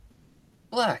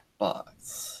Black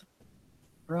Box,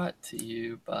 brought to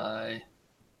you by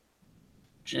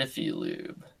Jiffy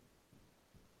Lube.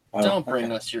 Oh, Don't bring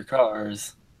okay. us your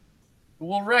cars.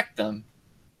 We'll wreck them.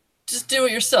 Just do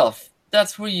it yourself.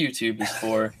 That's what YouTube is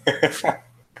for.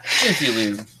 Jiffy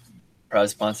Lube, proud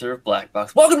sponsor of Black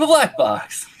Box. Welcome to Black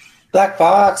Box. Black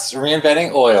Box,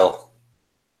 reinventing oil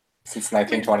since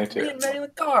 1922. Reinventing the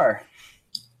car.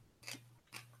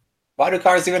 Why do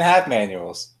cars even have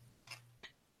manuals?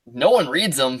 No one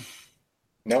reads them.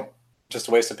 Nope, just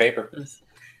a waste of paper.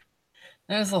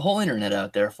 There's the whole internet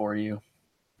out there for you.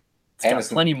 And Got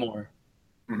plenty more.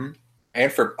 Mm-hmm.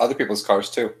 And for other people's cars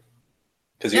too,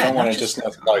 because you don't want to just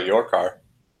know about your car.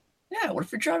 Yeah, what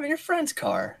if you're driving your friend's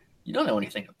car? You don't know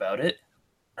anything about it.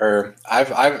 Or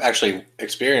I've actually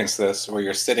experienced this where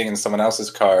you're sitting in someone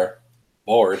else's car,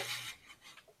 bored,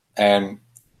 and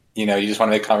you just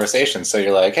want to make conversation. So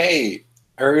you're like, "Hey,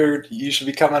 heard you should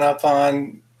be coming up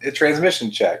on a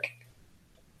transmission check."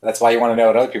 That's why you want to know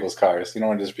about other people's cars. You don't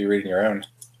want to just be reading your own.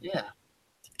 Yeah,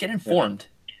 get informed,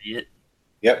 idiot.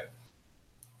 Yep.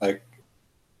 Like,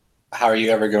 how are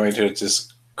you ever going to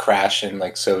just crash in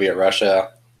like Soviet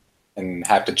Russia and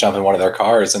have to jump in one of their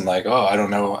cars and like, oh, I don't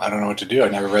know what to do. I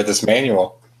never read this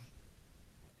manual.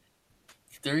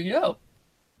 There you go.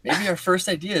 Maybe our first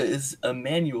idea is a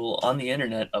manual on the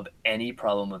internet of any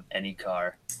problem of any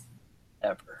car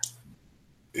ever.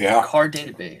 Yeah. Car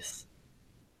database.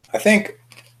 I think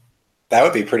that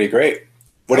would be pretty great.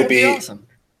 Would it be awesome?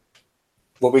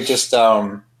 Would we just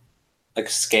like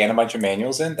scan a bunch of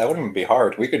manuals in? That wouldn't be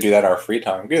hard. We could do that in our free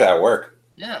time. We could do that at work.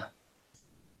 Yeah.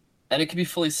 And it could be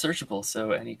fully searchable,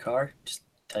 so any car, just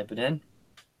type it in.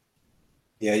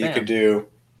 Yeah, you could do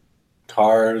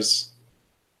cars,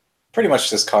 pretty much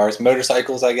just cars,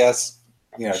 motorcycles, I guess.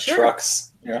 Sure.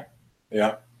 Trucks.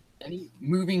 Yeah. Any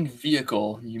moving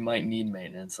vehicle you might need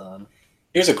maintenance on.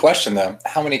 Here's a question, though.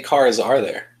 How many cars are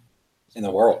there in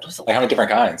the world? Like, how many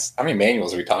different kinds? How many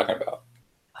manuals are we talking about?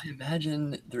 I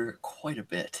imagine there are quite a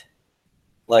bit.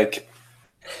 Like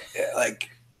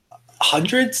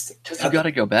hundreds? Because you got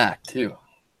to go back, too.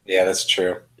 Yeah, that's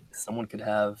true. Someone could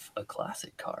have a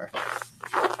classic car.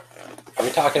 Are we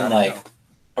talking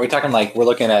like we're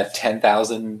looking at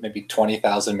 10,000, maybe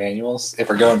 20,000 manuals if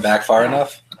we're going back far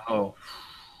enough? Oh,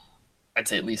 I'd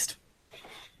say at least.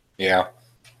 Yeah.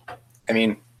 I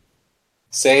mean,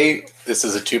 say this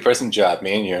is a two-person job,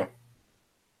 me and you.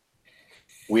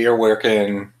 We are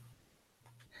working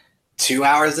 2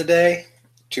 hours a day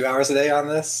on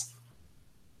this.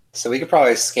 So we could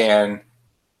probably scan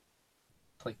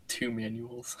like 2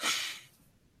 manuals.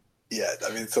 Yeah, I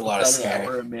mean, it's a lot of scanning.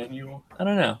 An hour a manual? I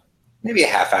don't know. Maybe a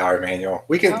half-hour manual.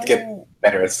 We could get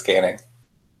better at scanning.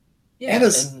 Yeah.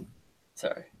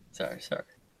 Sorry.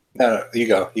 No, you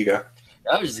go.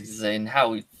 I was just saying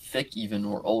how thick even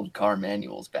were old car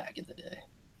manuals back in the day.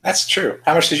 That's true.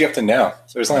 How much did you have to know?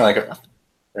 So there's only like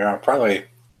probably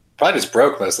just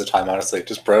broke most of the time, honestly.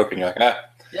 Just broke, and you're like,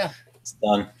 yeah, it's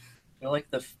done.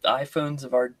 Like the iPhones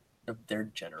of their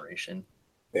generation.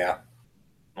 Yeah.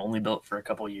 Only built for a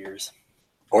couple years.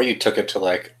 Or you took it to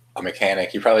like a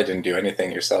mechanic. You probably didn't do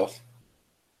anything yourself.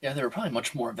 Yeah, they were probably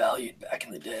much more valued back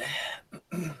in the day.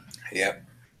 Yeah.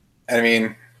 I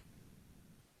mean,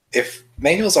 if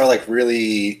manuals are like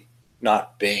really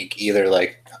not big either,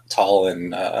 like tall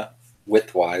and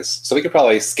width-wise, so we could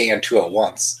probably scan 2 at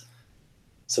once.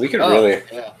 So we could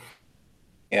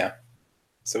yeah.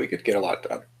 So we could get a lot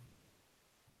done.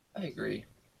 I agree.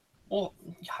 Well,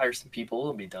 hire some people;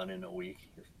 it'll be done in a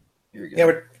week. Yeah,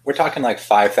 we're talking like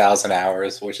 5,000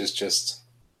 hours, which is just,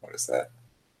 what is that?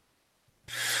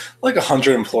 Like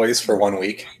 100 employees for 1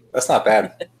 week. That's not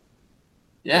bad.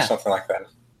 Yeah, or something like that.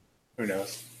 Who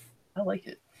knows? I like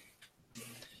it.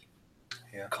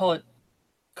 Yeah. Call it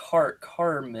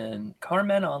Carmen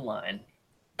Online.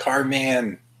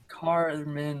 Carmen,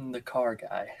 the car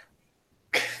guy.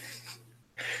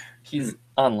 He's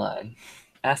online.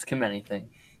 Ask him anything.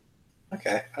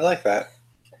 Okay, I like that.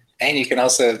 And you can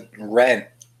also rent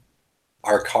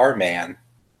our car man,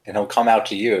 and he'll come out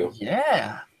to you.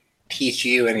 Yeah. Teach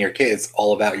you and your kids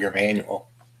all about your manual.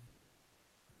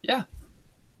 Yeah.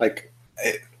 Like,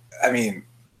 I mean,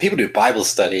 people do Bible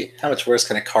study. How much worse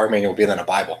can a car manual be than a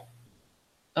Bible?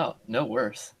 Oh, no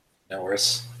worse. No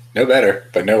worse. No better,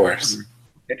 but no worse.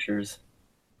 Pictures.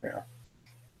 Yeah.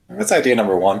 That's idea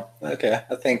number 1. Okay,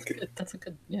 I think that's a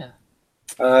good, yeah.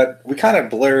 We kind of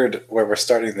blurred where we're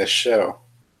starting this show.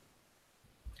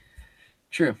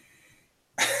 True.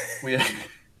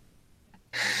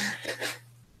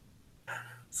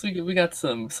 So we got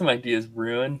some ideas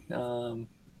brewing.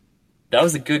 That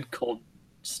was a good cold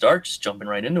start, just jumping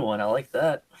right into one. I like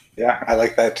that. Yeah, I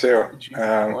like that too.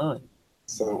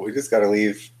 So we just got to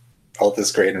leave all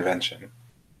this great invention.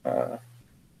 Yeah,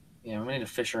 we need to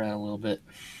fish around a little bit.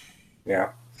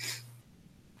 Yeah.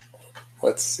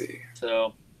 Let's see.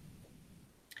 So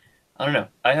I don't know.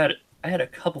 I had a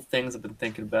couple things I've been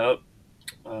thinking about.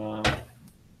 I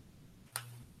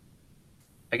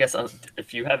guess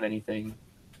if you have anything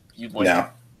you'd like No,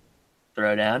 to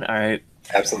throw down, all right.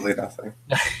 absolutely nothing.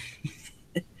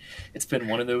 It's been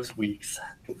one of those weeks.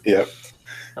 Yep.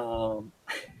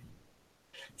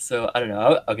 So I don't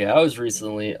know. Okay, I was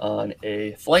recently on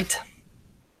a flight,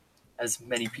 as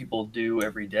many people do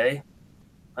every day,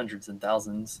 hundreds and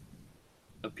thousands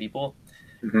of people.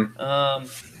 Mm-hmm.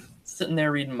 Sitting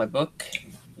there reading my book,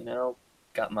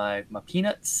 got my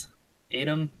peanuts, ate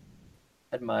them,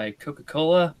 had my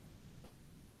Coca-Cola,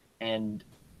 and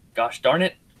gosh darn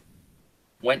it,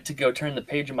 went to go turn the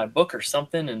page of my book or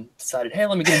something and decided, hey,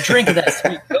 let me get a drink of that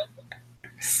sweet Coke.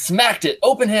 Smacked it,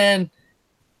 open hand,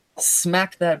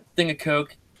 smacked that thing of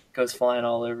Coke, goes flying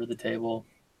all over the table.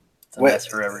 It's a mess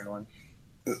for everyone.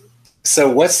 So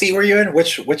what seat were you in?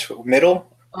 Which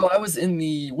middle? Oh, I was in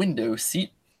the window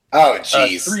seat. Oh,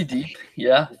 jeez. 3 deep.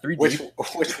 Yeah, 3 deep.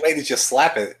 Which way did you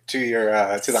slap it? To your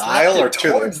to the aisle or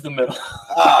towards the middle?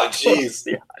 Oh, jeez.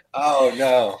 Oh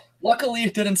no. Luckily,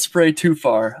 it didn't spray too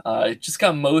far. It just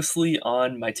got mostly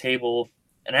on my table,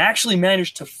 and I actually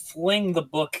managed to fling the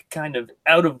book kind of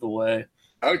out of the way.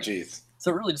 Oh, jeez.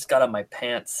 So it really just got on my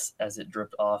pants as it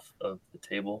dripped off of the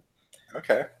table.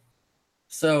 Okay.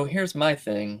 So here's my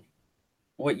thing.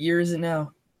 What year is it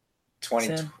now?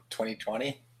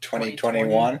 2020?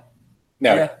 2021?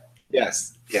 No. Yeah.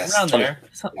 Yes. Around there.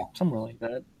 Somewhere like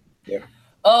that. Yeah.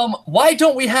 Why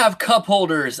don't we have cup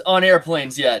holders on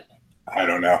airplanes yet? I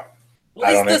don't know.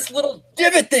 What is this little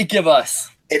divot they give us?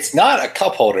 It's not a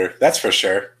cup holder, that's for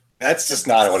sure. That's just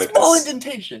not what it is. Small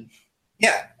indentation.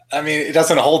 Yeah. I mean, it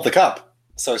doesn't hold the cup,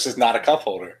 so it's just not a cup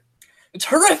holder. It's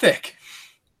horrific.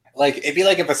 Like, it'd be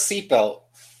like if a seatbelt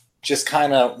just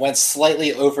kind of went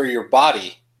slightly over your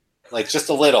body, like just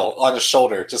a little on your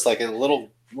shoulder, just like a little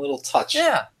touch.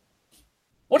 Yeah.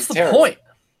 What's the point?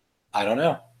 I don't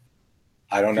know.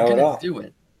 I don't know at all. Do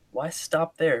it. Why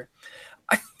stop there?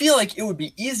 I feel like it would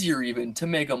be easier even to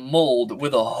make a mold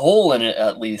with a hole in it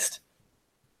at least.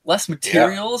 Less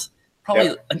materials,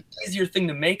 probably an easier thing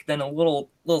to make than a little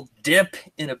dip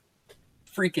in a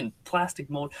freaking plastic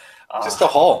mold. Just a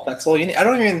hole. That's all you need. I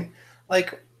don't even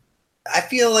I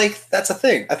feel like that's a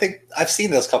thing. I think I've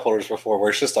seen those cup holders before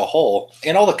where it's just a hole.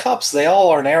 And all the cups, they all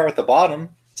are narrow at the bottom.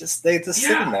 They just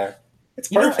sit in there. It's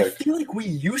perfect. I feel like we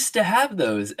used to have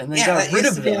those and they got rid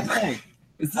of them.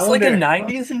 Is this like a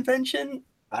 90s invention?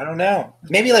 I don't know.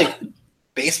 Maybe like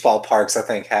baseball parks, I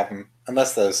think, have them,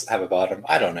 unless those have a bottom.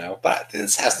 I don't know, but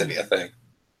this has to be a thing.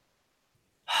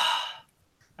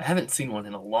 I haven't seen one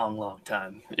in a long, long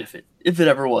time. If it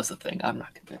ever was a thing, I'm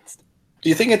not convinced. Do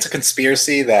you think it's a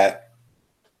conspiracy that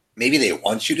maybe they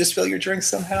want you to spill your drink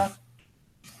somehow?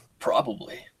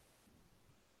 Probably.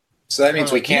 So that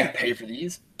means we can't pay for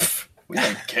these. We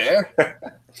don't care.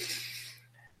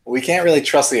 We can't really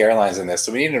trust the airlines in this,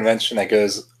 so we need an invention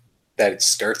that it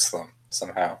skirts them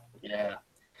somehow. Yeah.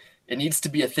 It needs to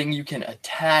be a thing you can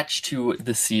attach to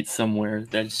the seat somewhere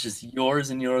that's just yours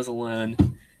and yours alone.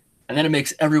 And then it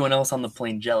makes everyone else on the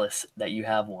plane jealous that you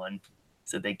have one,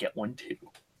 so they get one too.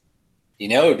 You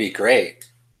know, it would be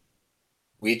great.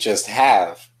 We just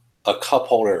have a cup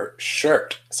holder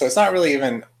shirt. So it's not really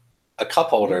even a cup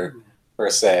holder per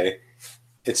se.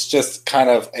 It's just kind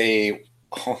of a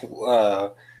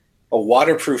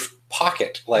waterproof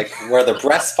pocket, like where the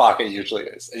breast pocket usually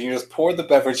is. And you just pour the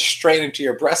beverage straight into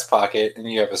your breast pocket,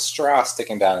 and you have a straw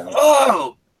sticking down in there.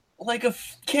 Oh, like a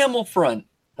camel front.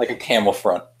 Like a camel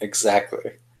front,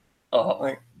 exactly.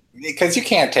 Oh. Because you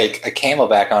can't take a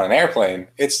Camelback on an airplane.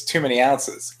 It's too many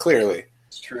ounces, clearly.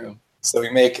 It's true. So we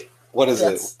make, a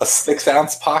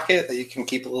 6-ounce pocket that you can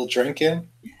keep a little drink in?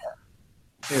 Yeah.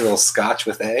 Maybe a little scotch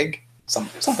with egg?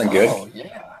 Something good. Oh,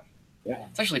 yeah.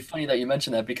 It's actually funny that you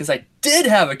mentioned that because I did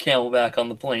have a Camelback on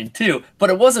the plane too, but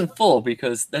it wasn't full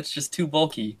because that's just too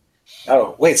bulky.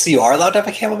 Oh, wait, so you are allowed to have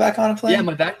a Camelback on a plane? Yeah,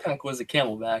 my backpack was a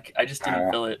Camelback. I just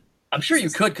didn't fill it. I'm sure you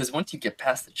could because once you get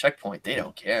past the checkpoint, they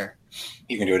don't care.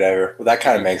 You can do whatever. Well, that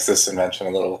kind of makes this invention a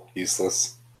little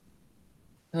useless.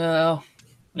 No,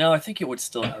 I think it would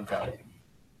still have value.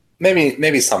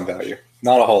 Maybe some value.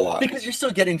 Not a whole lot. Because you're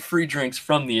still getting free drinks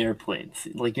from the airplanes.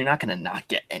 Like, you're not going to not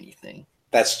get anything.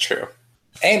 That's true.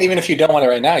 And even if you don't want it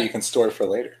right now, you can store it for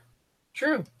later.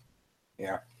 True.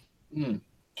 Yeah.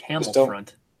 Camel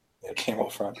front. Yeah, camel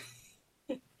front.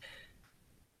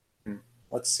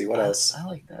 Let's see, what else? I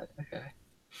like that. Okay.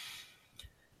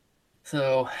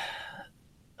 So,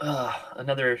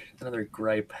 Another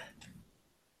gripe,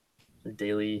 the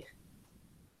daily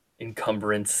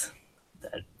encumbrance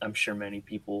that I'm sure many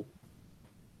people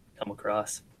come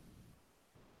across.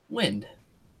 Wind.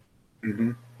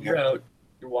 Mm-hmm. You're Yep. out,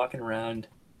 you're walking around,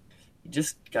 you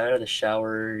just got out of the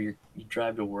shower, you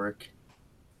drive to work,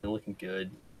 you're looking good,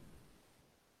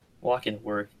 walk into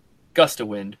work, gust of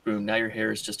wind, boom, now your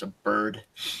hair is just a bird.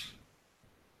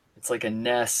 It's like a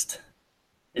nest.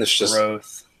 It's There's just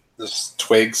gross. there's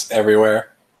twigs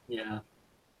everywhere, Yeah,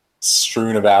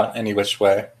 strewn about any which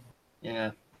way.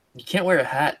 yeah. You can't wear a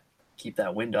hat, keep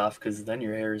that wind off, because then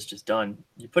your hair is just done.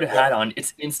 You put a hat Yep, on,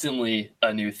 it's instantly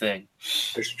a new thing.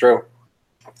 it's true.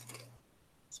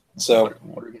 So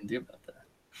What are we gonna do about that?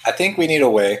 I think we need a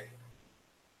way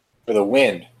for the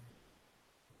wind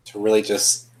to really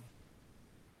just,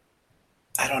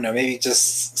 I don't know, maybe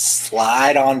just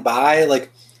slide on by.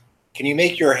 Like, can you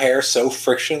make your hair so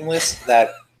frictionless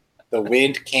that the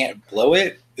wind can't blow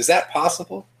it? Is that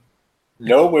possible?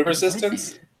 No wind It might be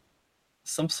resistance?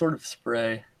 some sort of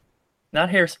spray, not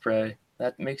hairspray.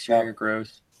 That makes your No. hair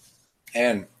gross.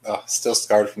 And still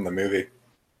scarred from the movie.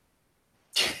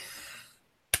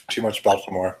 Too much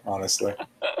Baltimore, honestly.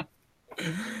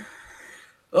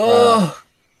 Oh,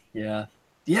 yeah,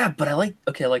 yeah. But I like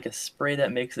a spray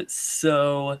that makes it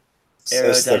so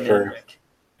So slippery. aerodynamic.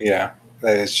 Yeah,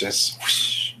 that is just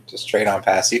whoosh, just straight on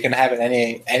past. You can have it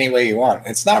any way you want.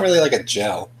 It's not really like a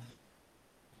gel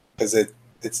because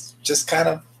it's just kind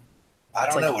of, I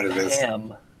It's don't know like what it is.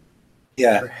 ham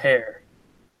Yeah, for hair.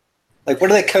 like what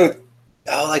do they coat?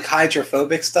 Oh, like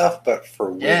hydrophobic stuff, but for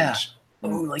wind. Yeah. Oh,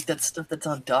 like that stuff that's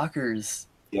on Dockers.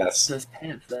 Yes, Those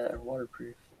pants that are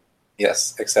waterproof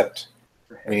yes. Except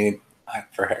for hair. we need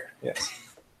for hair. Yes,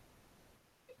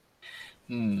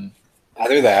 Hmm.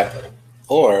 either that,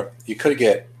 or you could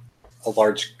get a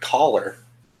large collar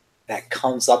that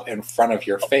comes up in front of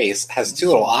your face, has two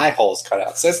little eye holes cut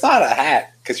out. So it's not a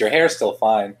hat because your hair's still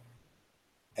fine.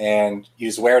 And you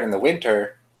just wear it in the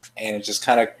winter and it just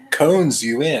kind of cones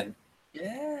you in.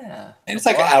 Yeah. And it's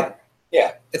like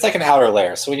it's like an outer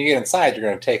layer. So when you get inside, you're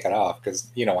going to take it off because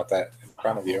you don't want that in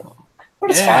front of you. But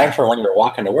it's Yeah. fine for when you're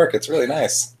walking to work. It's really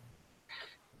nice.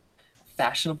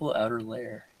 Fashionable outer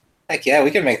layer, Heck yeah,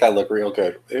 we can make that look real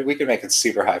good. We can make it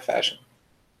super high fashion.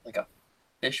 like a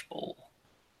fishbowl.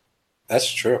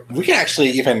 That's true. We can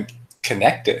actually even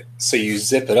connect it. So you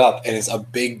zip it up and it's a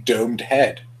big domed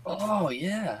head. Oh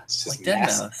yeah, It's just like Dead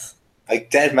massive. Mouse. Like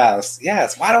Dead Mouse.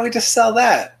 Yes. Why don't we just sell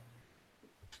that?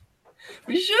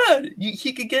 We should.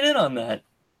 He could get in on that.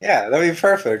 Yeah, that'd be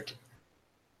perfect.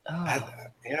 Oh,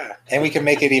 Yeah. And we can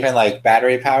make it even like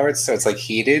battery powered so it's like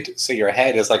heated. So your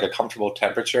head is like a comfortable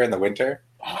temperature in the winter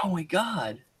oh my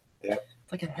god. Yeah.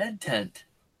 It's like a head tent.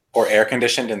 or air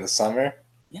conditioned in the summer.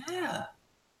 Yeah.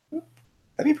 That'd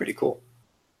be pretty cool.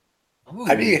 Ooh,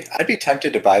 I'd be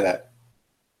tempted to buy that.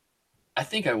 I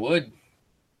think I would.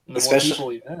 The Especially-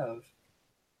 more people you have.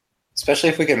 Especially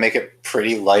if we can make it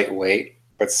pretty lightweight,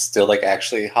 but still like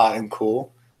actually hot and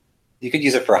cool. You could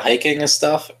use it for hiking and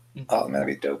stuff. Oh man, that'd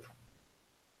be dope.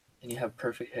 And you have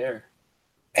perfect hair.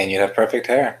 And you'd have perfect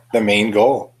hair. The main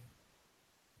goal.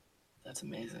 That's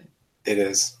amazing. It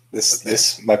is. Okay.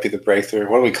 This might be the breakthrough.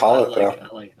 What do we call it though?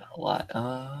 I like that a lot.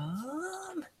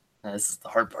 This is the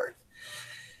hard part.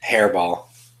 Hairball.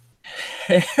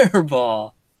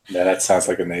 Hairball. Yeah, that sounds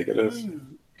like a negative.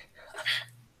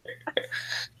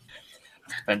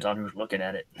 Depends on who's looking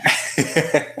at it.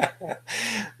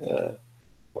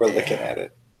 We're looking at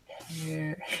it.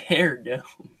 Hair dome.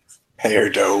 Hair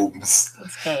domes.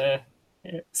 That's kind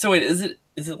of. So wait, is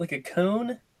it like a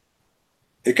cone?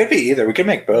 It could be either. We could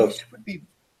make both. It would be.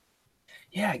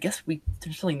 Yeah, I guess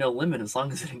there's really no limit as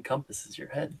long as it encompasses your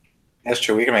head. That's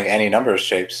true. We can make any number of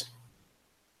shapes.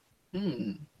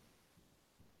 Hmm.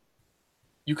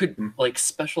 You could like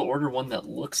special order one that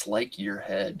looks like your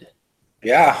head.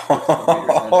 Yeah.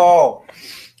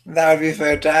 That would be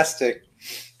fantastic.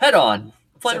 Head on.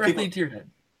 Apply So directly people- to your head.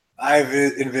 I've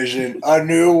envisioned a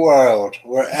new world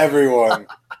where everyone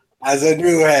has a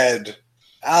new head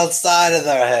outside of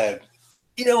their head.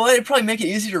 You know what? It'd probably make it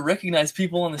easier to recognize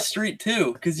people on the street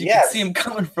too, because you Yes. can see them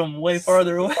coming from way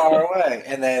farther away. Far away.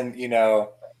 And then,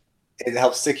 it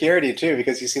helps security too,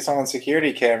 because you see someone's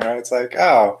security camera, it's like,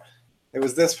 oh, it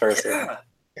was this person. Yeah.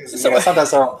 'Cause, So-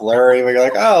 sometimes they're all blurry, but you're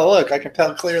like, oh, look, I can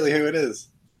tell clearly who it is.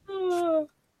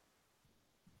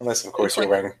 Unless, of course, It's you're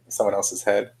like- wearing someone else's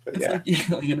head. But It's yeah. like, you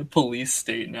know, in a police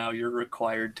state now, you're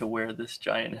required to wear this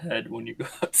giant head when you go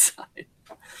outside.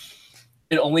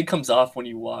 It only comes off when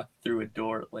you walk through a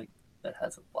door like that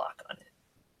has a lock on it.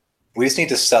 We just need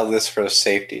to sell this for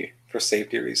safety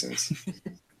reasons.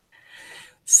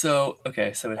 So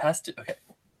it has to. Okay,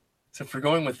 So if we're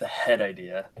going with the head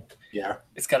idea, Yeah.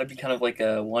 it's got to be kind of like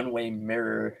a one-way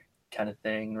mirror kind of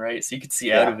thing, right? So you could see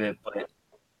Yeah. out of it, but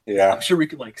Yeah. I'm sure we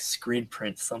could like screen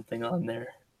print something on there.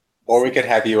 Or we could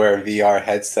have you wear a VR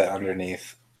headset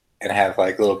underneath and have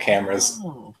like little cameras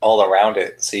all around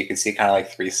it so you can see kind of like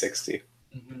 360.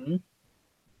 Mm-hmm.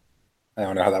 I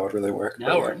don't know how that would really work.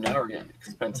 Now we're getting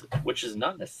expensive, which is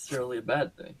not necessarily a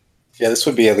bad thing. Yeah, this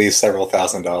would be at least several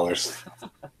 $1,000s.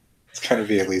 It's going to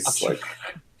be at least Sure like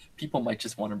people might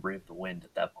just want to brave the wind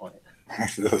at that point.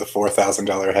 the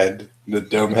 $4,000 head, the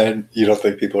dome head. You don't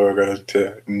think people are going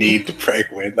to need to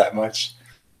break wind that much?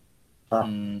 Huh.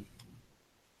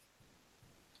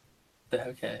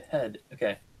 Okay, head.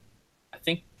 Okay. I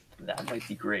think that might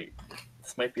be great.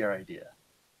 This might be our idea.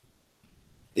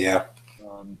 Yeah.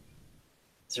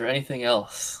 Is there anything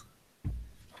else?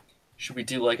 Should we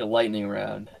do like a lightning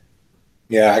round?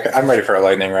 Yeah, I'm ready for a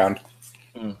lightning round.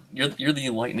 You're the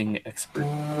lightning expert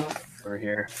over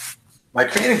here. My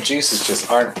creative juices just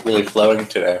aren't really flowing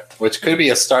today, which could be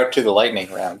a start to the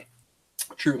lightning round.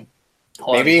 True.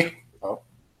 Maybe. Oh.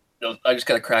 No, I just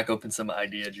got to crack open some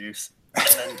idea juice.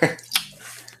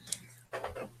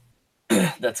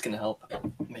 That's going to help,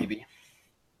 maybe.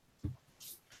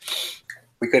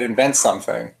 We could invent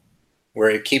something where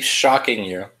it keeps shocking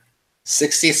you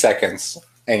 60 seconds,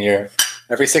 and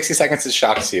every 60 seconds it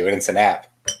shocks you, and it's an app.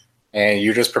 And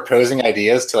you're just proposing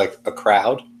ideas to like a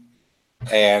crowd.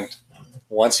 And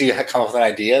once you come up with an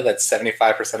idea that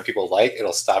 75% of people like,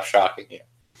 it'll stop shocking you.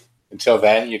 Until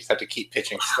then, you just have to keep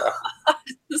pitching stuff.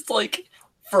 Just like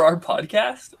for our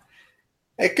podcast?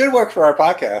 It could work for our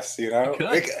podcast, you know?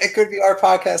 It could be our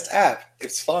podcast app.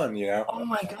 It's fun, you know? Oh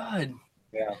my God.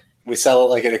 Yeah. We sell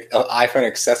like an iPhone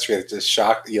accessory that just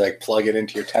you like plug it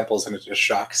into your temples and it just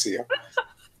shocks you.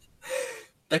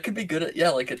 That could be good at,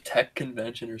 like a tech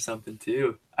convention or something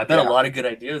too. I bet a lot of good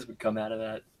ideas would come out of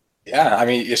that. Yeah, I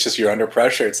mean, it's just you're under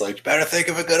pressure. It's like, you better think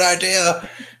of a good idea.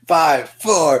 5,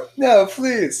 4, no,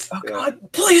 please. Oh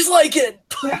God, please like it.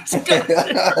 Please, God.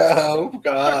 Oh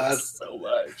God, so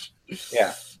much.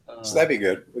 Yeah, so that'd be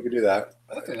good. We could do that.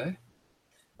 Okay.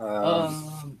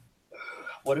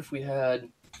 What if we had?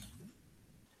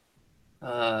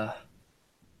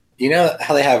 You know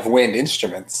how they have wind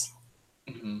instruments?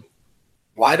 Mm-hmm.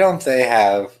 Why don't they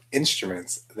have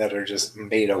instruments that are just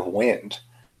made of wind?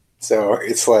 So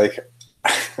it's like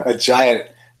a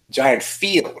giant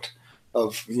field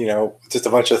of, just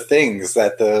a bunch of things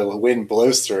that the wind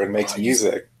blows through and makes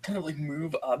music. Kind of like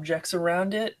move objects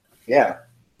around it. Yeah.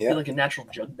 Yeah. Like a natural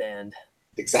jug band.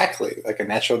 Exactly, like a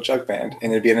natural jug band,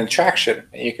 and it'd be an attraction.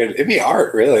 It'd be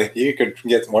art, really. You could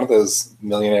get one of those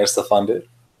millionaires to fund it.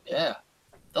 Yeah,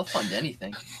 they'll fund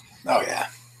anything. Oh yeah,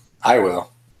 I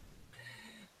will.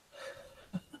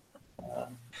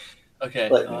 Okay.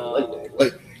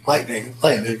 Lightning.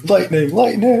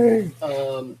 Lightning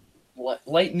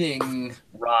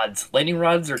rods. Lightning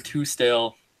rods are too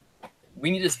stale. We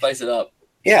need to spice it up.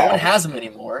 Yeah. No one has them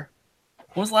anymore.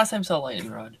 When was the last time you saw a lightning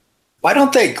rod? Why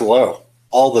don't they glow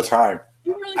all the time?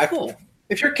 They're really cool.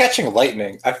 If you're catching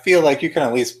lightning, I feel like you can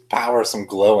at least power some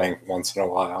glowing once in a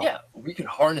while. Yeah, we could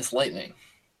harness lightning.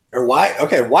 Or why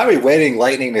are we waiting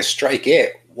lightning to strike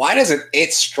it? Why doesn't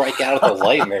it strike out at the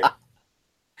lightning?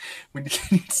 It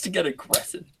needs to get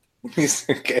aggressive.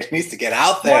 It needs to get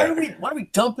out there. Why are we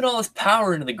dumping all this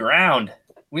power into the ground?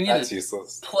 We need That's to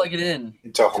useless. Plug it in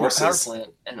into horses a power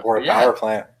plant or a power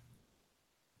plant.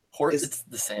 It's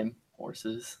the same.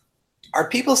 Horses. Are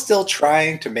people still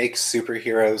trying to make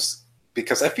superheroes?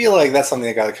 Because I feel like that's something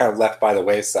that got kind of left by the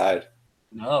wayside.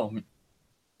 No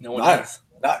one is.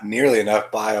 Not nearly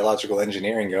enough biological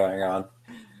engineering going on.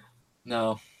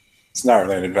 No. It's not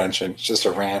really an invention. It's just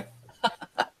a rant.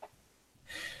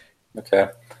 Okay.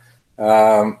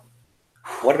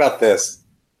 What about this?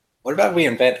 What about we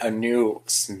invent a new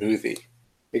smoothie?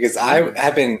 Because I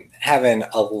have been having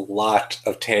a lot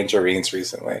of tangerines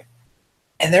recently.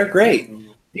 And they're great.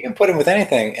 You can put them with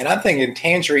anything. And I'm thinking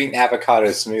tangerine avocado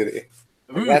smoothie.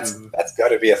 That's got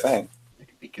to be a thing. It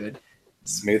could be good.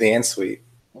 Smoothie and sweet.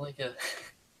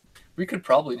 We could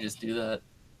probably just do that.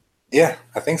 Yeah,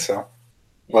 I think so.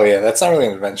 Well, yeah, that's not really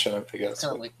an invention, I guess. It's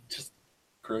kind of like just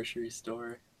grocery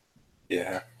store.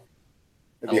 Yeah.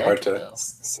 It'd be hard to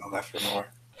sell that for more.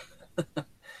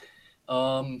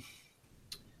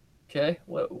 Okay,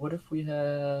 what if we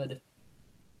had...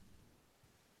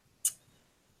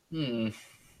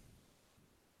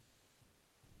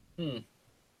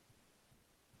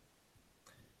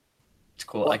 It's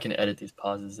cool. I can edit these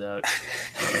pauses out.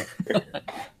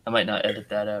 I might not edit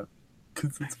that out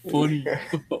because it's funny.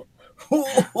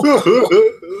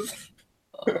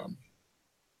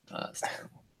 That's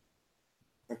terrible.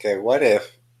 Okay, what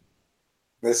if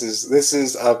This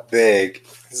is a big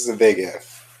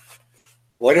if.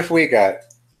 What if we got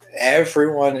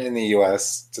everyone in the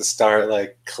US to start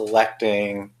like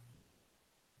collecting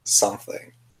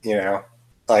something, you know?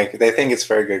 Like they think it's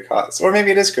for a good cause. Or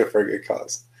maybe it is good for a good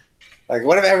cause. Like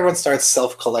what if everyone starts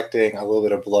self-collecting a little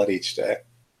bit of blood each day?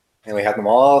 And we have them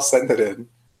all send it in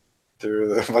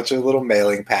through a bunch of little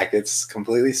mailing packets,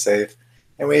 completely safe.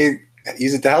 And we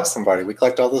use it to help somebody. We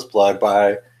collect all this blood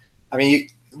by, I mean,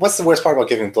 what's the worst part about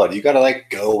giving blood? You got to like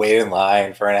go wait in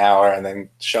line for an hour and then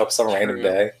show up some random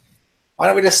day. Why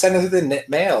don't we just send it through the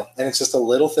mail? And it's just a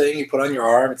little thing you put on your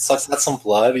arm. It sucks out some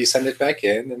blood. You send it back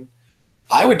in. And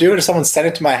I would do it if someone sent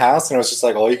it to my house and it was just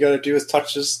like, all you got to do is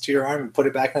touch this to your arm and put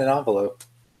it back in an envelope.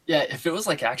 Yeah, if it was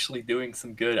like actually doing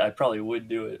some good, I probably would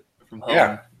do it from home.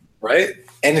 Yeah, right?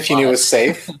 And if you knew it was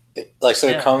safe, like, so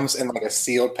Yeah. it comes in like a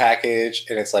sealed package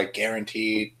and it's like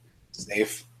guaranteed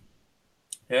safe.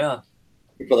 Yeah.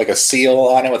 You put like a seal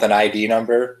on it with an ID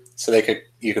number so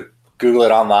you could Google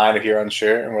it online if you're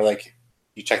unsure. And we're like,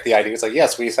 you check the ID. It's like,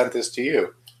 yes, we sent this to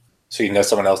you. So you know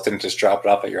someone else didn't just drop it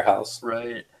off at your house.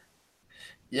 Right.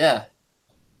 Yeah.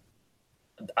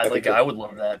 I would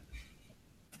love that.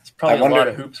 It's probably a lot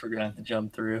of hoops we're gonna have to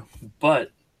jump through.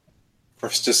 But for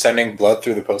just sending blood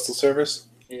through the postal service?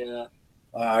 Yeah.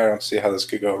 I don't see how this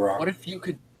could go wrong. What if you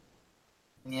could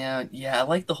Yeah, I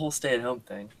like the whole stay at home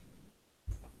thing.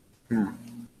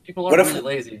 People are really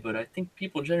lazy, but I think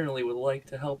people generally would like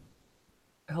to help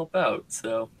out,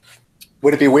 so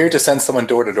would it be weird to send someone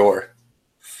door to door?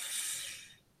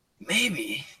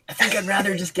 Maybe. I think I'd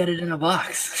rather just get it in a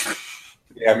box.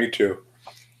 Yeah, me too.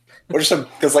 Or just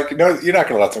because, like, you're not going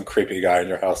to let some creepy guy in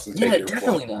your house to take your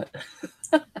definitely blood.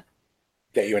 Not.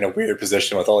 Get you in a weird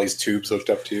position with all these tubes hooked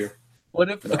up to you. What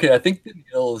if? Okay, I think the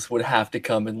meals would have to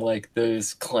come in like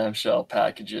those clamshell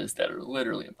packages that are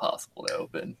literally impossible to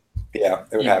open. Yeah,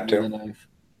 they would have to.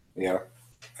 Yeah,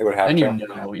 they would have to.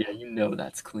 And you know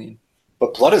that's clean.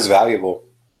 But blood is valuable.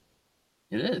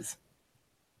 It is.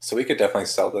 So we could definitely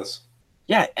sell this.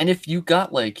 Yeah, and if you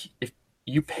got if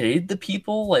you paid the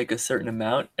people like a certain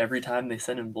amount every time they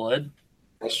send in blood.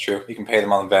 That's true. You can pay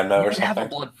them on Venmo or something. Have a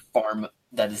blood farm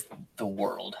that is the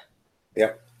world.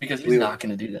 Yep. Because you're not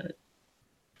going to do that.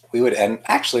 We would end.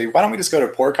 Actually, why don't we just go to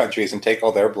poor countries and take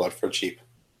all their blood for cheap?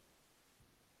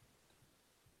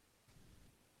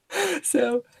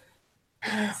 So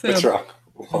what's wrong?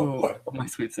 What? My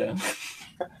sweet Sam.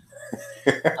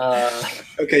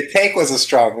 Okay, take was a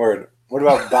strong word. What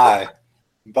about buy?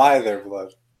 Buy their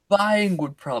blood. Buying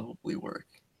would probably work.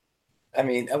 I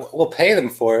mean, we'll pay them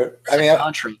for it.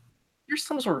 You're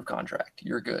some sort of contract.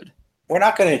 You're good. We're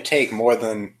not going to take more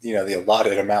than the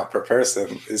allotted amount per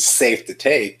person is safe to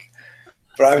take.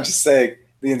 But I'm just saying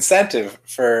the incentive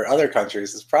for other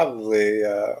countries is probably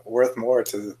worth more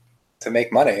to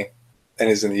make money than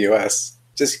is in the U.S.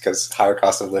 just because higher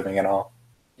cost of living and all.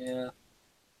 Yeah.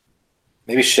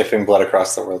 Maybe shipping blood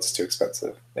across the world is too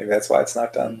expensive. Maybe that's why it's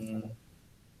not done.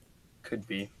 Could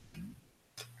be.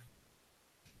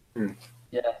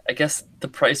 Yeah, I guess the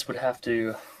price would have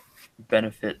to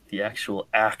benefit the actual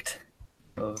act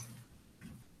of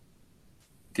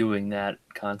doing that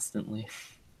constantly.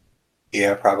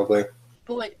 Yeah, probably.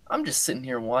 But I'm just sitting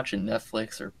here watching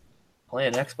Netflix or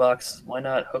playing Xbox. Why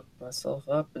not hook myself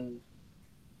up and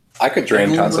I could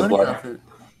drain tons of blood.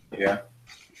 Yeah.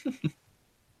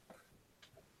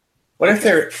 What if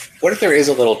there is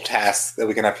a little task that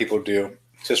we can have people do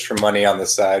just for money on the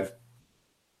side?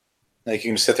 Like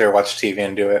you can sit there and watch TV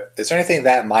and do it. Is there anything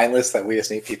that mindless that we just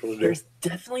need people to do? There's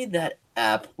definitely that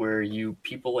app where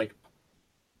people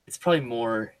it's probably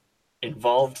more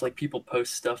involved. Like people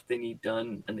post stuff they need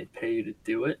done and they pay you to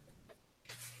do it.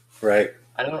 Right.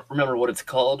 I don't remember what it's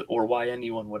called or why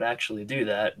anyone would actually do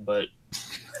that, but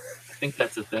I think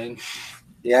that's a thing.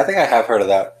 Yeah, I think I have heard of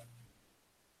that.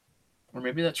 Or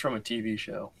maybe that's from a TV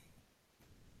show.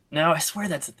 No, I swear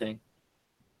that's a thing.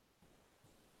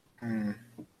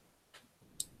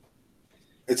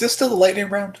 Is this still the lightning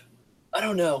round? I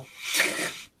don't know.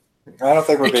 I don't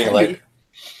think we're being late.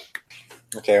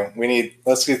 Okay,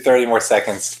 let's do 30 more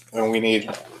seconds, and we need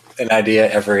an idea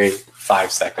every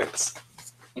 5 seconds.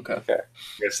 Okay. We're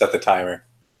gonna set the timer.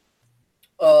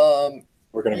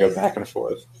 We're gonna go back and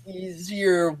forth.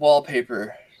 Easier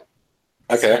wallpaper.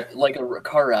 Okay. It's like a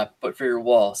car wrap, but for your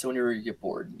wall. So whenever you get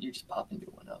bored, you just pop a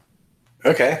new one up.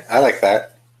 Okay, I like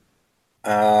that.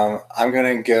 I'm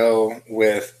gonna go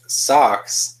with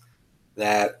socks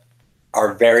that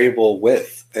are variable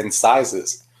width and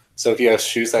sizes. So if you have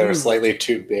shoes that are slightly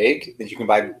too big, then you can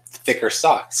buy thicker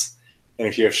socks. And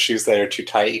if you have shoes that are too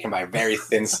tight, you can buy very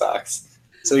thin socks.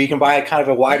 So you can buy kind of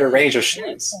a wider range of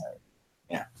shoes.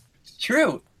 Yeah.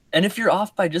 True. And if you're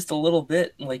off by just a little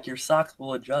bit, like your socks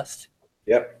will adjust.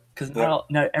 Yep. Because Yep.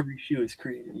 not every shoe is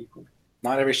created equal.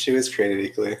 Not every shoe is created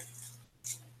equally.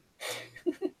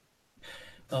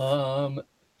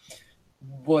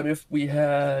 What if we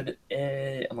had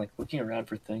a? I'm like looking around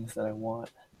for things that I want.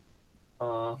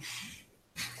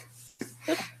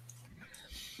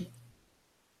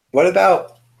 What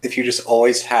about if you just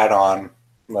always had on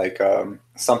like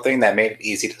something that made it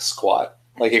easy to squat?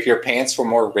 Like if your pants were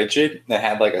more rigid and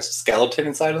had like a skeleton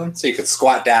inside of them, so you could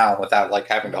squat down without like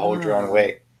having to hold your own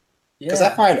weight. Because I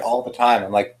Yeah, find all the time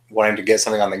I'm like wanting to get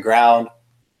something on the ground,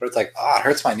 but it's like, it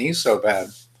hurts my knees so bad.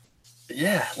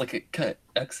 yeah, like a kind of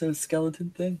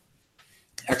exoskeleton thing.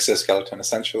 Exoskeleton,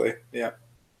 essentially. Yeah.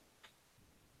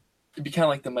 It'd be kind of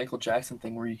like the Michael Jackson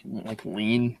thing where you can like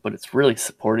lean, but it's really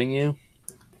supporting you,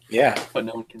 Yeah. but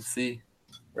no one can see.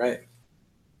 Right.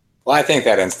 Well, I think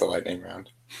that ends the lightning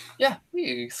round. Yeah,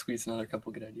 we can squeeze another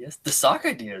couple good ideas. The sock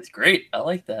idea is great. I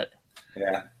like that.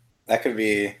 Yeah. That could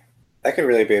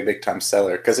really be a big time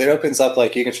seller because it opens up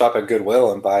like you can shop at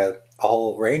Goodwill and buy a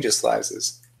whole range of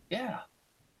sizes. Yeah,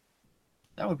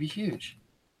 that would be huge.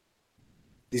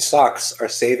 These socks are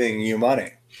saving you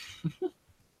money.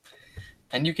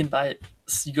 And you can buy it.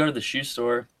 You go to the shoe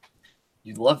store.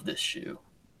 You love this shoe.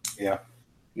 Yeah.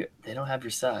 They don't have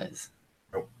your size.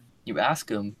 Nope. You ask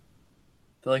them.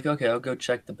 They're like, okay, I'll go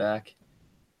check the back.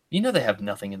 You know they have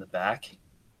nothing in the back.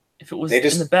 If it was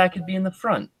in the back, it'd be in the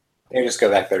front. They just go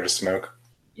back there to smoke.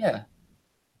 Yeah.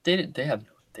 They don't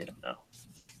know.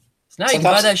 So now you can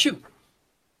buy that shoe.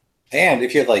 And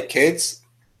if you have like kids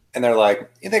and they're like,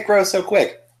 they grow so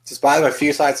quick, just buy them a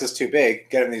few sizes too big,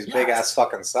 get them these big ass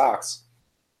fucking socks.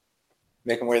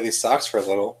 Make them wear these socks for a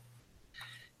little.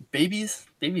 Babies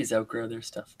outgrow their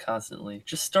stuff constantly.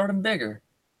 Just start them bigger.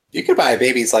 You could buy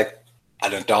babies like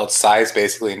an adult size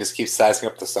basically and just keep sizing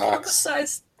up the socks.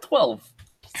 Size 12.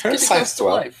 Size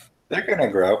 12. They're going to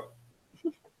grow.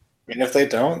 And if they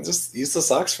don't, just use the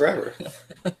socks forever.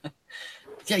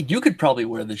 Yeah, you could probably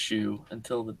wear the shoe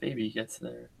until the baby gets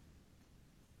there.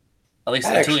 At least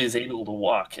until he's able to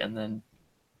walk, and then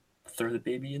throw the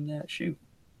baby in that shoe.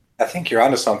 I think you're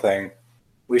onto something.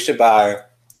 We should buy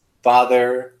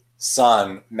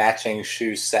father-son matching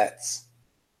shoe sets.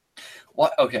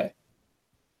 What? Okay.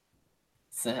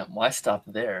 Sam, why stop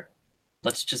there?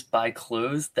 Let's just buy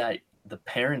clothes that the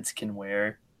parents can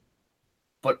wear,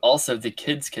 but also the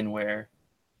kids can wear.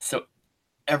 So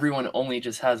everyone only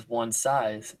just has one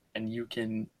size, and you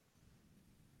can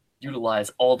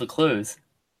utilize all the clothes.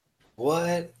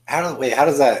 What? How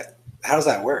does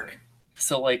that work?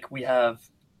 So like we have,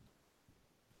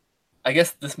 I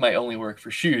guess this might only work for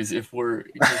shoes if we're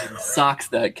using socks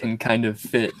that can kind of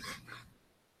fit.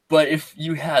 But if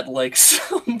you had like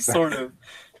some sort of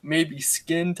maybe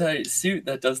skin tight suit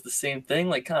that does the same thing,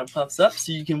 like kind of puffs up,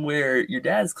 so you can wear your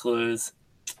dad's clothes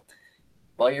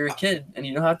while you're a kid, and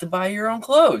you don't have to buy your own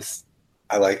clothes.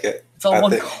 I like it. It's all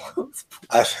one clothes.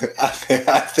 I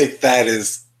think that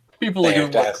is people are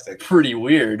going to look pretty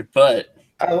weird, but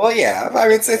well, yeah. I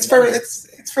mean, it's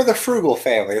for the frugal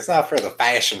family. It's not for the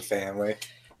fashion family.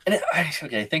 And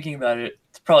okay, thinking about it,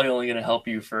 it's probably only going to help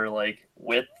you for like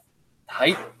width,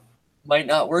 height. Might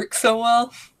not work so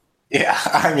well. Yeah,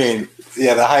 I mean,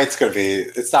 yeah, the height's gonna be.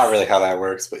 It's not really how that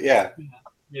works, but yeah.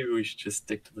 Maybe we should just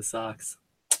stick to the socks.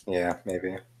 Yeah,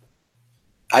 maybe.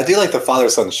 I do like the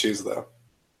father-son shoes though.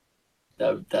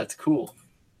 That's cool.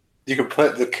 You could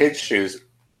put the kids' shoes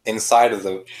inside of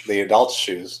the adult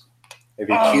shoes. It'd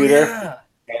be cuter,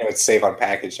 and it would save on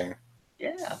packaging.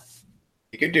 Yeah.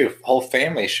 You could do whole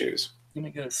family shoes. You're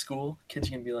gonna go to school, kids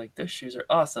are gonna be like, those shoes are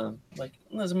awesome. Like,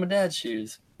 those are my dad's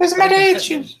shoes. Those are my dad's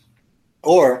shoes.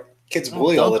 Or kids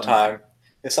bully all the time.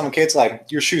 If some kid's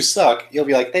like, your shoes suck, you'll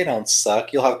be like, they don't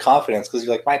suck. You'll have confidence because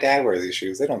you're like, my dad wears these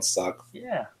shoes. They don't suck.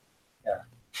 Yeah. Yeah.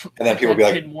 And then people will be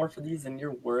like, paid more for these than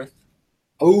you're worth.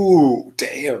 Oh,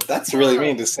 damn. That's really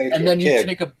mean to say to a kid. And then you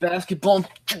take a basketball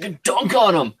and dunk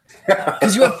on them.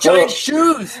 Because you have giant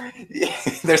shoes. Yeah,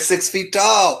 they're 6 feet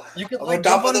tall. You can on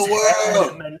top of the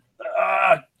world.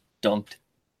 Dunked.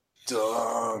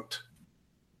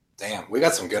 Damn, we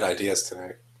got some good ideas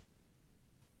today.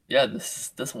 Yeah,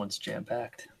 this one's jam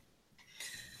packed.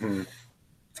 Hmm.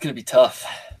 It's gonna be tough.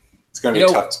 It's gonna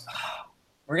be tough.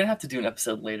 We're gonna have to do an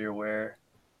episode later where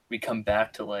we come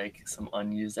back to like some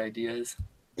unused ideas.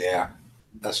 Yeah,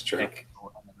 that's true. Pick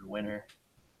another winner.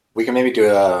 We can maybe do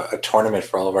a tournament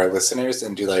for all of our listeners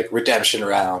and do like redemption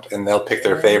round, and they'll pick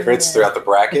their favorites throughout the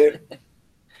bracket,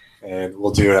 and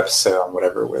we'll do an episode on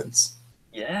whatever wins.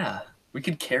 Yeah, We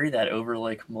could carry that over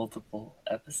like multiple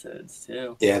episodes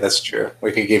too. Yeah, that's true.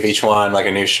 We could give each one like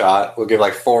a new shot. We'll give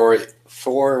like four.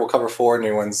 We'll cover 4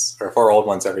 new ones or 4 old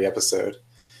ones every episode,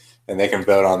 and they can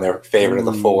vote on their favorite of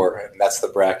the 4, and that's the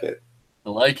bracket.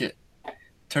 I like it.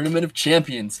 Tournament of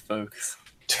Champions, folks.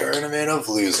 Tournament of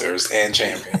losers and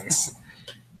champions.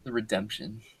 The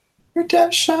redemption.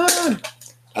 Redemption. All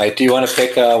right, do you want to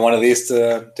pick one of these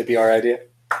to be our idea?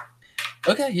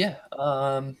 Okay, yeah.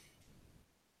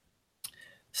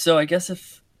 So I guess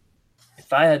if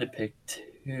I had to pick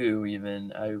 2,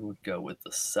 even I would go with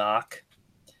the sock.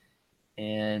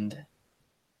 And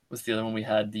what's the other one we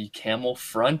had? The camel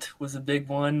front was a big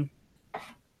one.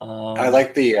 I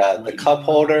like the cup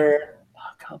holder.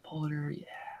 Cup holder, yeah.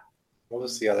 What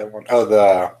was the other one? Oh,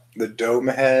 the dome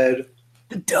head.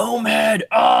 The dome head.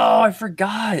 Oh, I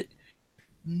forgot.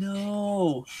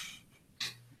 No.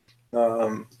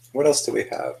 What else do we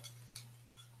have?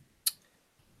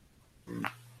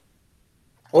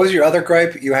 What was your other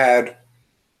gripe? You had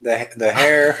the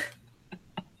hair,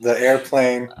 the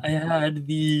airplane. I had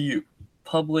the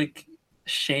public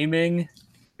shaming,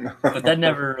 but that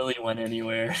never really went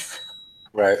anywhere.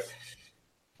 Right.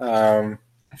 I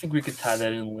think we could tie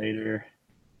that in later.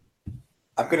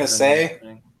 I'm gonna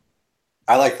say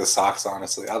I like the socks.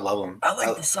 Honestly, I love them. I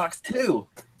like the socks too.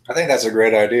 I think that's a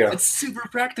great idea. It's super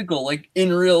practical, like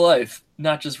in real life,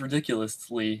 not just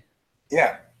ridiculously.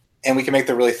 Yeah. And we can make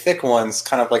the really thick ones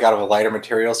kind of like out of a lighter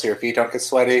material so your feet don't get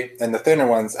sweaty, and the thinner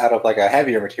ones out of like a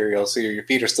heavier material so your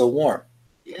feet are still warm.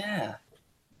 Yeah.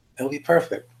 It'll be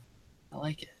perfect. I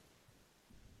like it.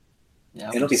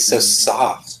 Yeah, it'll be so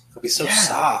soft. It'll be so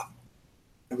soft.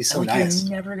 It'll be so nice.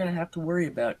 You're never going to have to worry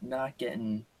about not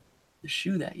getting the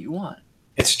shoe that you want.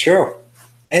 It's true.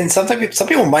 And some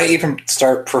people might even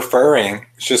start preferring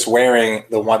just wearing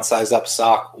the one size up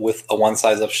sock with a one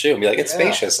size up shoe and be like, it's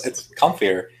spacious. It's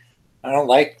comfier. I don't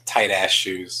like tight ass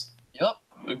shoes. Yep,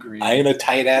 agreed. I ain't a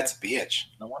tight ass bitch.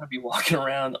 I want to be walking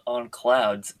around on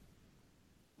clouds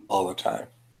all the time,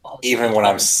 even when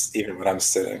I'm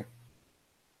sitting.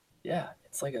 Yeah,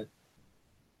 it's like a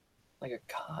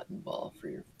cotton ball for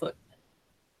your foot.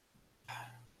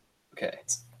 Okay.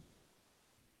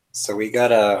 So we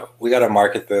gotta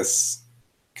market this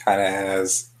kind of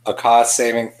as a cost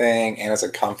saving thing and as a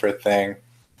comfort thing.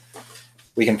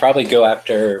 We can probably go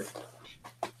after.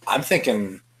 I'm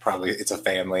thinking probably it's a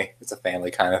family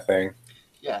kind of thing.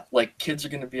 Yeah, like kids are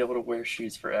going to be able to wear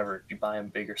shoes forever if you buy them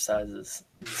bigger sizes.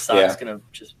 The sock's going to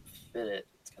just fit it.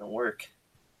 It's going to work.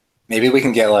 Maybe we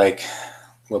can get like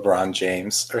LeBron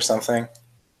James or something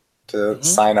to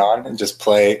sign on and just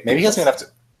play. Maybe he doesn't even have to.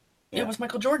 Yeah, what's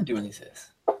Michael Jordan doing these days?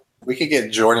 We could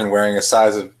get Jordan wearing a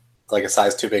size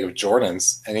too big of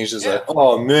Jordans, and he's just like,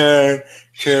 "Oh man,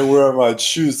 can't wear my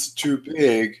shoes too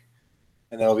big."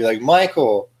 And then I'll be like,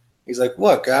 "Michael," he's like,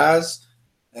 "What, guys?"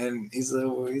 And he's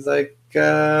like,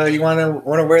 "You want to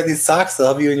wear these socks? They'll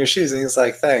help you in your shoes." And he's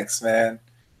like, "Thanks, man."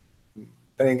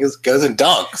 And he goes and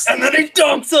dunks. And then he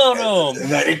dunks on him.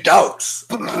 And then he dunks.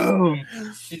 Boom.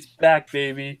 He's back,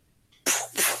 baby.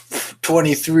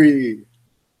 23.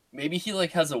 Maybe he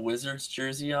like has a Wizards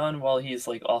jersey on while he's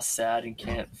like all sad and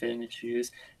can't fit in his shoes,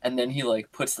 and then he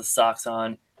like puts the socks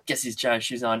on, gets these giant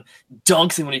shoes on,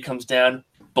 dunks, and when he comes down,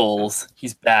 Bulls.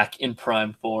 He's back in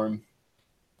prime form.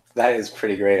 That is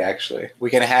pretty great, actually. We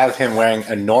can have him wearing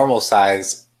a normal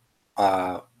size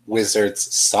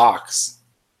Wizards socks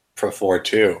for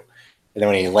 4-2, and then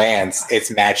when he lands, it's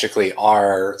magically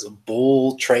our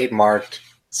Bull trademarked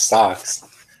socks.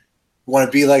 Want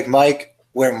to be like Mike?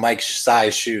 Wear Mike's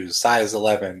size shoes, size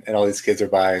 11, and all these kids are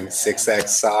buying 6X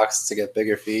socks to get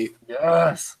bigger feet.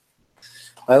 Yes.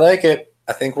 I like it.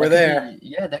 I think we're there.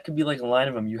 That could be like a line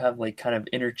of them. You have like kind of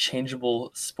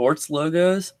interchangeable sports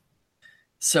logos.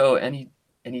 So any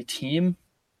team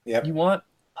you want,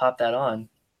 pop that on.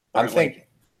 I'm thinking,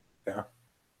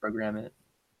 program it.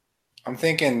 I'm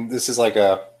thinking this is like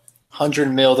a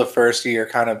 100 mil the first year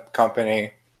kind of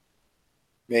company.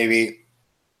 Maybe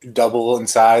double in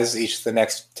size each the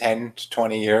next 10 to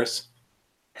 20 years.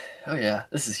 Oh yeah,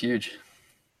 this is huge.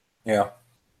 Yeah.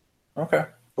 Okay.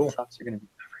 Cool. Socks are going to be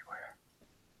everywhere.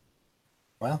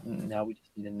 Well, now we just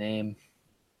need a name.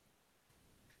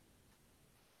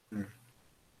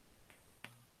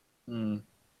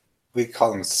 We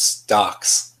call them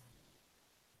stocks.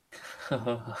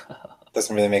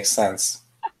 Doesn't really make sense.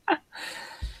 I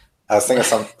was thinking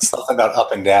something about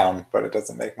up and down, but it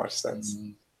doesn't make much sense.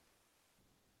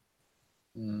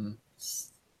 I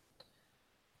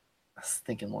was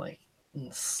thinking like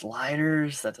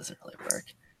sliders. That doesn't really work.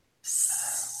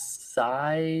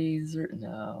 Size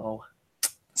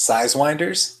Size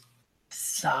winders.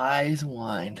 Size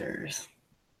winders.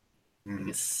 Like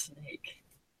a snake.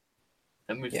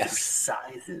 That moves Yes. through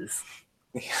sizes.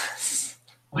 Yes.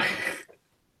 What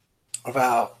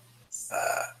about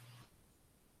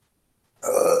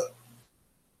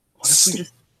What if we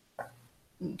just?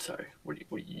 Sorry,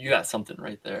 you got something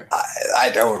right there. I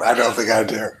don't think I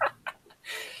do.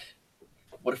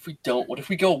 What if we don't? What if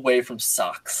we go away from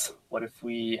socks? What if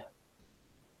we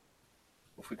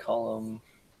call them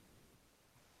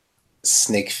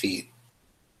Snake feet.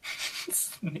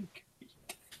 snake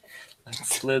feet? Like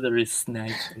slithery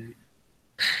snake feet.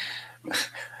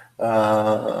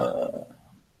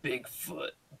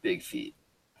 Bigfoot, big feet.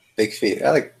 Big feet.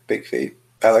 I like big feet.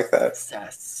 I like that.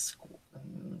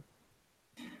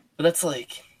 But that's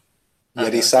like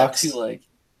Yeti socks. Too like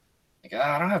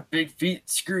I don't have big feet.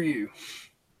 Screw you.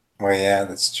 Well, yeah,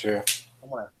 that's true. I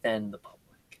want to offend the public.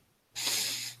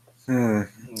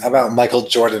 How about Michael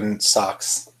Jordan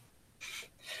socks?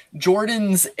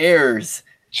 Jordan's Airs.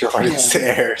 Jordan's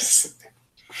Airs.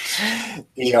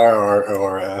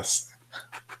 ERRORS.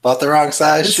 Bought the wrong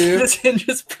size shoe? This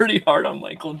hinges pretty hard on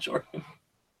Michael Jordan.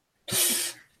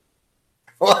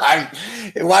 Why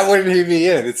wouldn't he be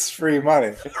in? It's free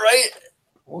money. Right?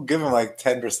 We'll give him like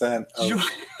 10% of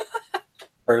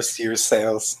first year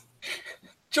sales.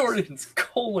 Jordan's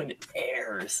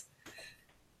Airs.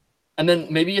 And then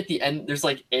maybe at the end, there's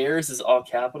like Airs is all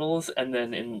capitals, and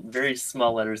then in very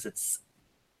small letters, it's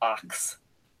Ox.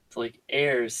 So like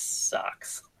Airs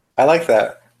socks. I like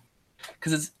that.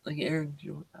 Because it's like Air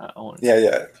Jordan.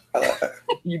 Yeah. I like that.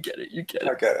 You get it.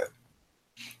 I get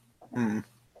it.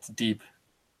 It's deep.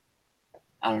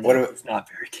 I don't know. It's not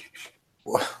very deep.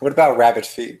 What about rabbit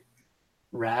feet?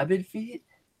 Rabbit feet?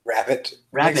 Rabbit.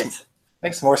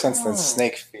 Makes more sense than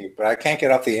snake feet, but I can't get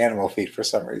off the animal feet for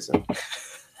some reason.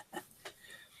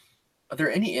 Are there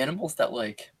any animals that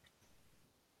like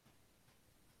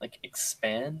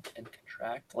expand and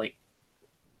contract, like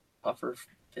puffer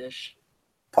fish?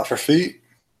 Puffer feet?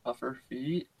 Puffer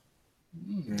feet?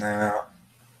 No.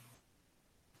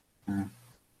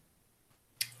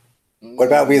 What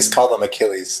about we just call them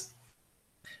Achilles?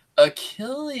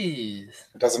 Achilles.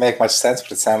 It doesn't make much sense,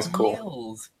 but it sounds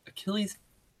cool. Achilles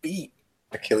feet.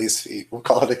 Achilles feet. We'll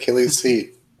call it Achilles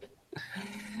feet.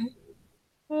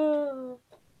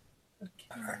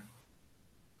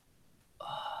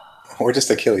 Or just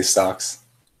Achilles socks.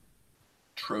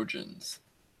 Trojans.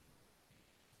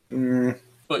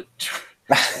 But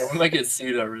we might get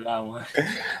sued over that one.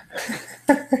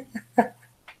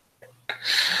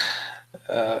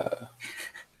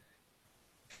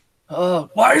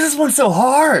 Why is this one so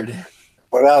hard?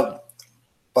 What about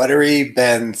Buttery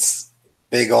Ben's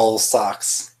big old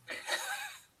socks?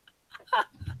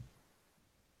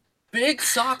 Big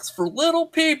socks for little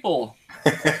people.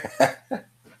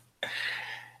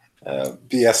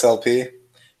 BSLP.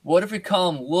 What if we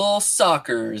call them little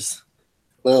sockers?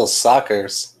 Little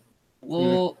sockers.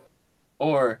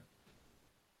 Or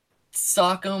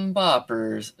sock'em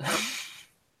boppers.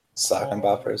 Sock'em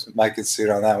boppers. Might get sued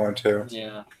on that one too.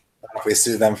 Yeah. If we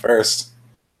sue them first.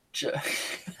 Sure,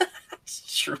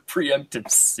 preemptive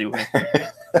suing.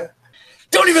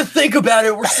 Don't even think about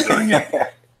it. We're suing you.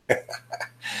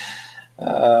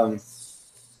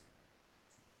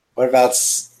 What about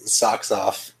socks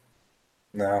off?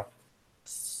 No.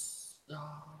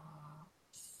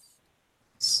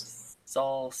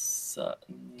 Salsa.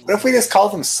 What if we just call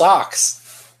them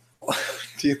socks?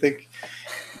 Do you think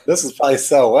this is probably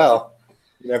sell well?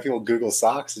 You know, people Google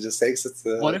socks, it just takes it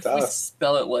to what if we us.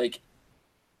 spell it like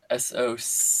SOCHS,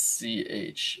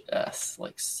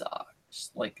 like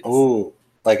socks? Like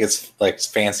it's like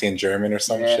fancy in German or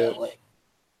some shit.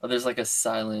 There's like a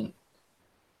silent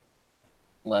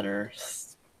letter.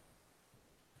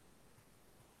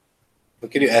 We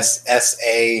could do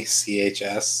SACHS.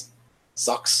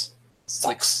 Socks.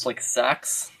 Like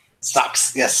sacks?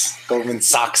 Socks, yes. Goldman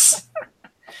socks.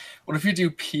 What if you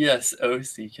do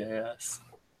PSOCKS?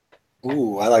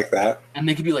 Ooh, I like that. And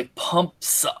they could be like pump,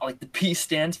 like the P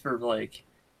stands for like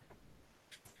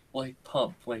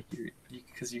pump, like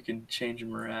because you can change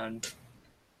them around.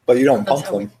 But you don't pump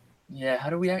them. Yeah,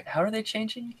 how are they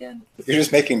changing again? You're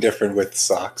just making different with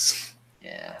socks.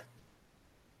 Yeah.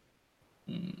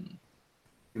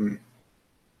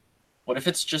 What if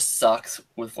it's just socks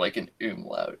with like an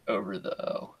umlaut over the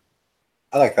O?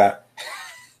 I like that.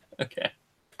 Okay.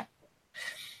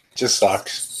 Just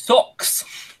socks. Socks.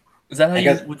 Is that how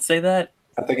you would say that?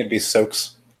 I think it'd be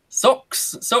soaks.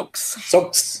 Socks.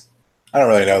 I don't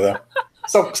really know though.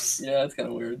 Soaks. Yeah, it's kind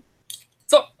of weird.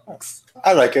 Socks.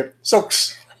 I like it.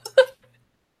 Soaks.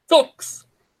 Soaks.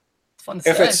 It's fun to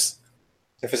say.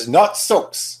 If it's not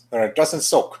soaks, then it doesn't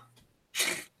soak.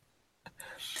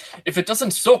 If it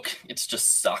doesn't suck, it's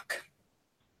just suck.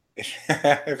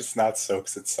 If it's not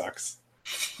soaks, it sucks.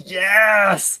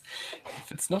 Yes!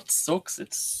 If it's not sucks,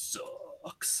 it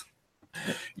sucks.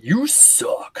 You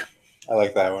suck. I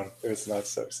like that one. If it's not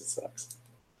soaks, it sucks.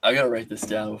 I gotta write this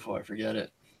down before I forget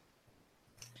it.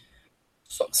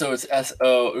 So it's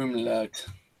S-O umlaut.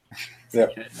 Yep.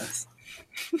 Okay, nice.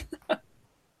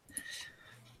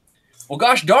 Well,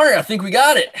 gosh darn it, I think we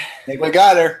got it. I think we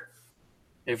got her.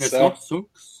 If it's So? not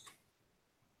sucks.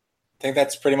 I think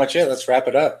that's pretty much it. Let's wrap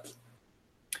it up.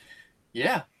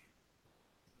 Yeah.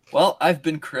 Well, I've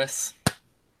been Chris.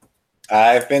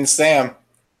 I've been Sam.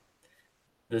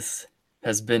 This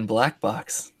has been Black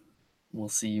Box. We'll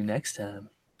see you next time.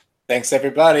 Thanks,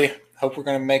 everybody. Hope we're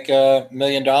going to make $1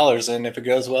 million. And if it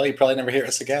goes well, you probably never hear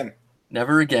us again.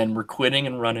 Never again. We're quitting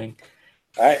and running.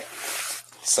 All right.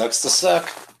 Sucks to suck.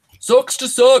 Sucks to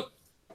suck.